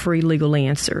Mississippi Free Legal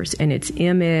Answers, and it's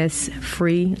MS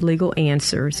Free Legal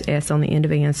Answers, S on the end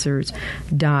of answers,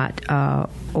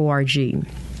 .org.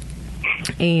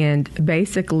 And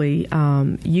basically,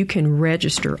 you can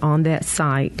register on that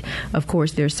site. Of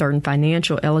course, there's certain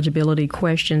financial eligibility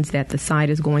questions that the site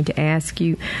is going to ask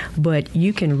you, but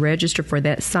you can register for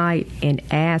that site and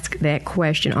ask that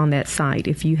question on that site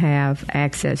if you have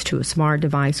access to a smart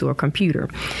device or a computer.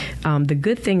 The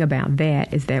good thing about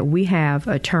that is that we have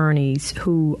attorneys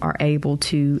who are able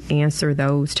to answer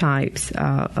those types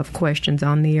of questions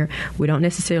on there. We don't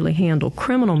necessarily handle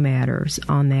criminal matters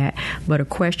on that, but a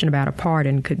question about a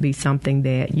pardon could be something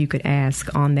that you could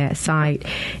ask on that site.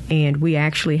 And we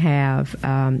actually have,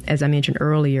 as I mentioned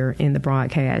earlier in the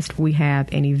broadcast, we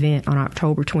have an event on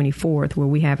October 24th where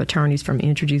we have attorneys from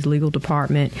Entergy's legal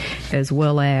department as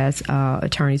well as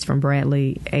attorneys from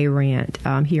Bradley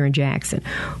Arant here in Jackson,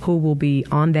 who will be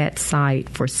on that site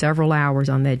for several hours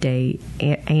on that day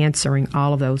answering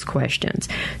all of those questions.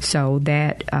 So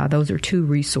that those are two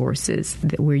resources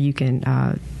where you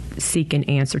can seek an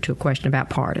answer to a question about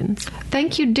pardons.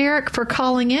 Thank you, Derek, for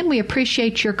calling in. We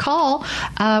appreciate your call.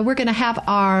 We're going to have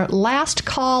our last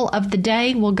call of the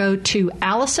day. We'll go to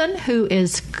Allison, who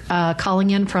is calling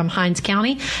in from Hinds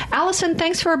County. Allison,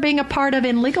 thanks for being a part of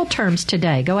In Legal Terms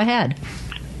today. Go ahead.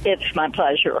 It's my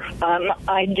pleasure.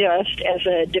 I just, as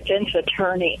a defense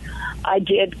attorney, I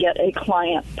did get a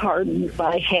client pardoned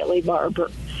by Haley Barber.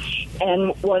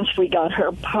 And once we got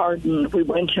her pardoned, we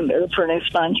went to move for an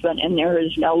expungement, and there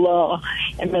is no law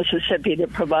in Mississippi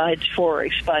that provides for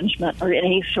expungement or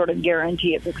any sort of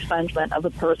guarantee of expungement of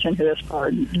a person who is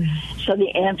pardoned. Mm-hmm. So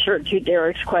the answer to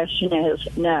Derek's question is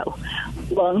no.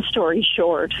 Long story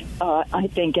short, I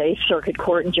think a circuit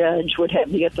court judge would have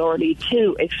the authority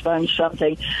to expunge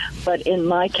something, but in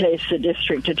my case, the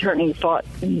district attorney fought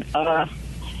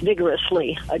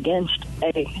vigorously against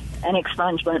an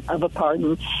expungement of a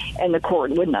pardon, and the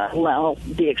court would not allow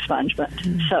the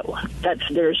expungement. So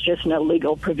there's just no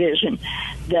legal provision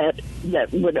that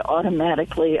would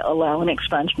automatically allow an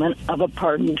expungement of a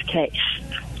pardoned case.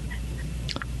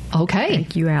 Okay.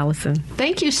 Thank you, Allison.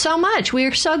 Thank you so much. We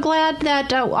are so glad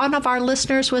that one of our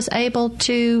listeners was able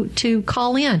to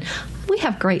call in. We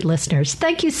have great listeners.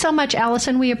 Thank you so much,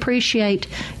 Allison. We appreciate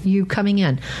you coming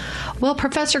in. Well,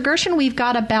 Professor Gershon, we've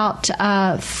got about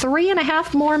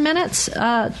 3.5 more minutes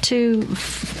to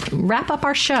wrap up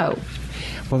our show.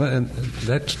 Well,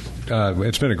 that's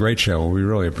it's been a great show. We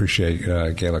really appreciate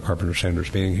Gayla Carpenter Sanders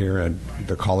being here and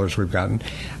the callers we've gotten.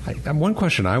 One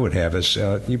question I would have is,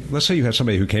 let's say you had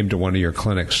somebody who came to one of your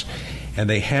clinics and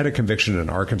they had a conviction in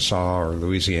Arkansas or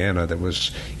Louisiana that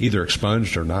was either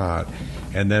expunged or not,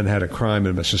 and then had a crime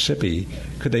in Mississippi.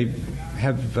 Could they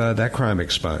have that crime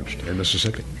expunged in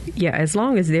Mississippi? Yeah, as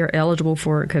long as they're eligible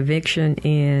for a conviction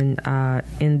in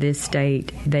this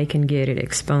state, they can get it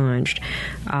expunged.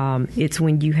 It's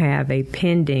when you have a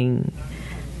pending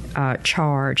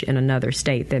charge in another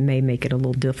state that may make it a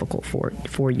little difficult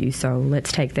for you. So let's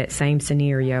take that same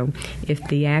scenario. If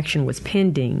the action was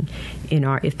pending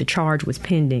if the charge was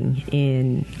pending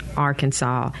in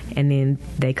Arkansas and then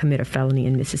they commit a felony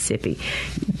in Mississippi,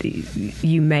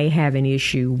 you may have an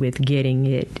issue with getting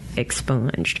it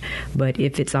expunged. But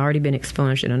if it's already been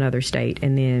expunged in another state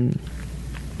and then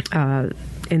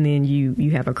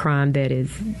you have a crime that has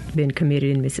been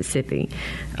committed in Mississippi,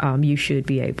 you should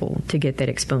be able to get that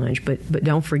expunged. But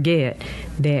don't forget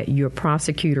that your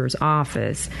prosecutor's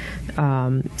office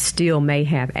still may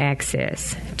have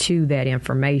access to that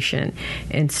information.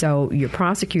 And so your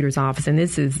prosecutor's office, and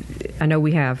this is, I know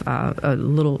we have a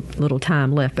little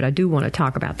time left, but I do want to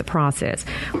talk about the process.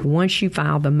 Once you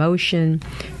file the motion,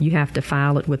 you have to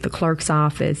file it with the clerk's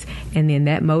office, and then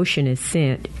that motion is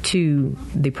sent to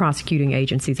the prosecuting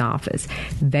agency's office.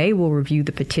 They will review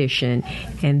the petition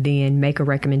and then make a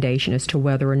recommendation as to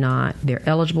whether or not they're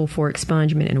eligible for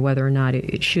expungement and whether or not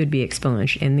it should be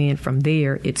expunged. And then from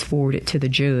there, it's forwarded to the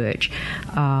judge.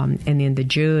 And then the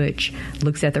judge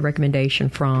looks at the recommendation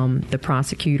from the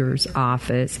prosecutor's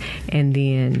office and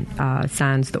then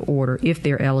signs the order if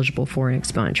they're eligible for an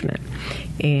expungement.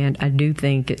 And I do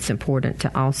think it's important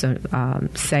to also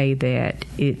say that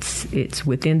it's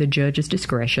within the judge's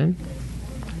discretion.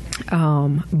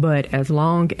 But as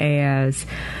long as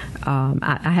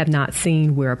I have not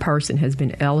seen where a person has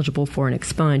been eligible for an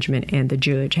expungement and the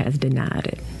judge has denied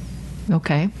it.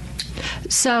 Okay.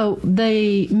 So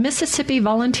the Mississippi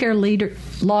Volunteer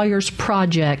Lawyers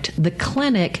Project, the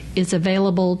clinic, is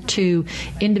available to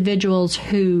individuals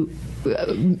who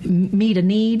meet a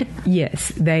need? Yes,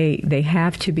 they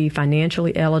have to be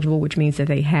financially eligible, which means that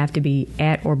they have to be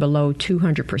at or below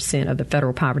 200% of the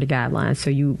federal poverty guidelines. So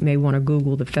you may want to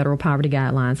Google the federal poverty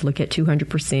guidelines, look at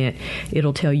 200%.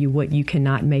 It'll tell you what you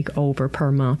cannot make over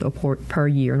per month or per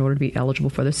year in order to be eligible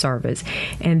for the service.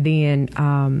 And then,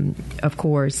 of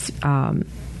course,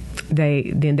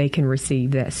 they can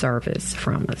receive that service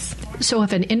from us. So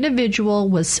if an individual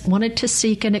wanted to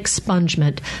seek an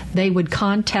expungement, they would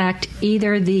contact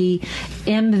either the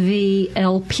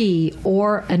MVLP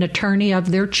or an attorney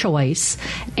of their choice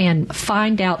and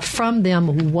find out from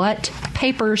them what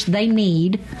papers they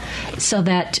need so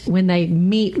that when they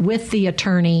meet with the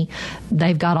attorney,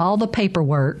 they've got all the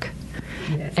paperwork.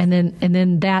 Yes. And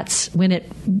then that's when it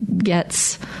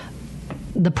gets...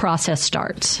 the process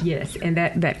starts. Yes, and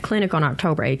that clinic on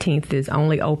October 18th is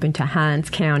only open to Hinds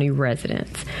County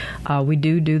residents. We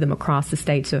do them across the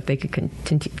state, so if they could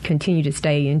continue to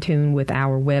stay in tune with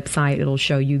our website, it'll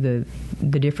show you the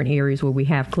different areas where we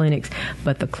have clinics.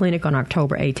 But the clinic on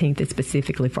October 18th is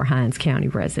specifically for Hinds County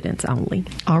residents only.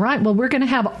 All right. Well, we're going to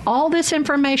have all this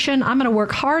information. I'm going to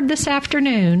work hard this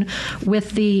afternoon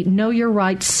with the Know Your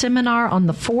Rights seminar on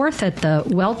the 4th at the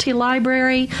Welty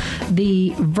Library,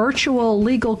 the virtual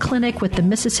legal clinic with the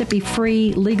Mississippi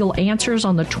Free Legal Answers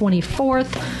on the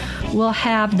 24th. We'll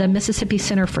have the Mississippi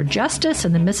Center for Justice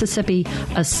and the Mississippi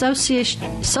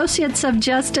Associates of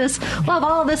Justice. We'll have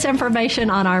all this information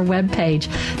on our webpage.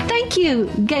 Thank you,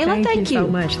 Gayla. Thank you so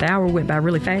much. The hour went by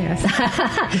really fast.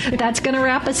 That's going to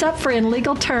wrap us up for In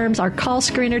Legal Terms. Our call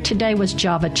screener today was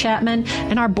Java Chapman,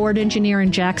 and our board engineer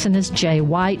in Jackson is Jay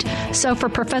White. So for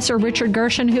Professor Richard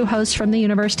Gershon, who hosts from the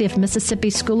University of Mississippi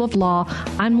School of Law,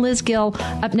 I'm Liz Gill.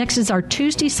 Up next is our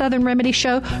Tuesday Southern Remedy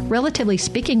Show, Relatively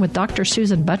Speaking, with Dr.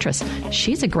 Susan Buttress.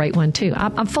 She's a great one, too.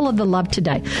 I'm full of the love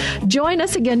today. Join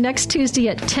us again next Tuesday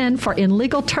at 10 for In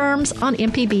Legal Terms on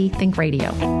MPB Think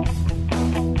Radio.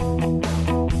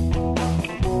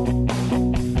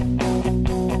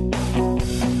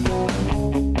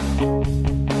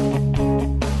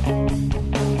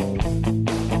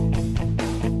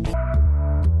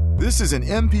 is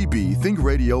an MPB Think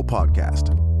Radio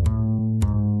podcast.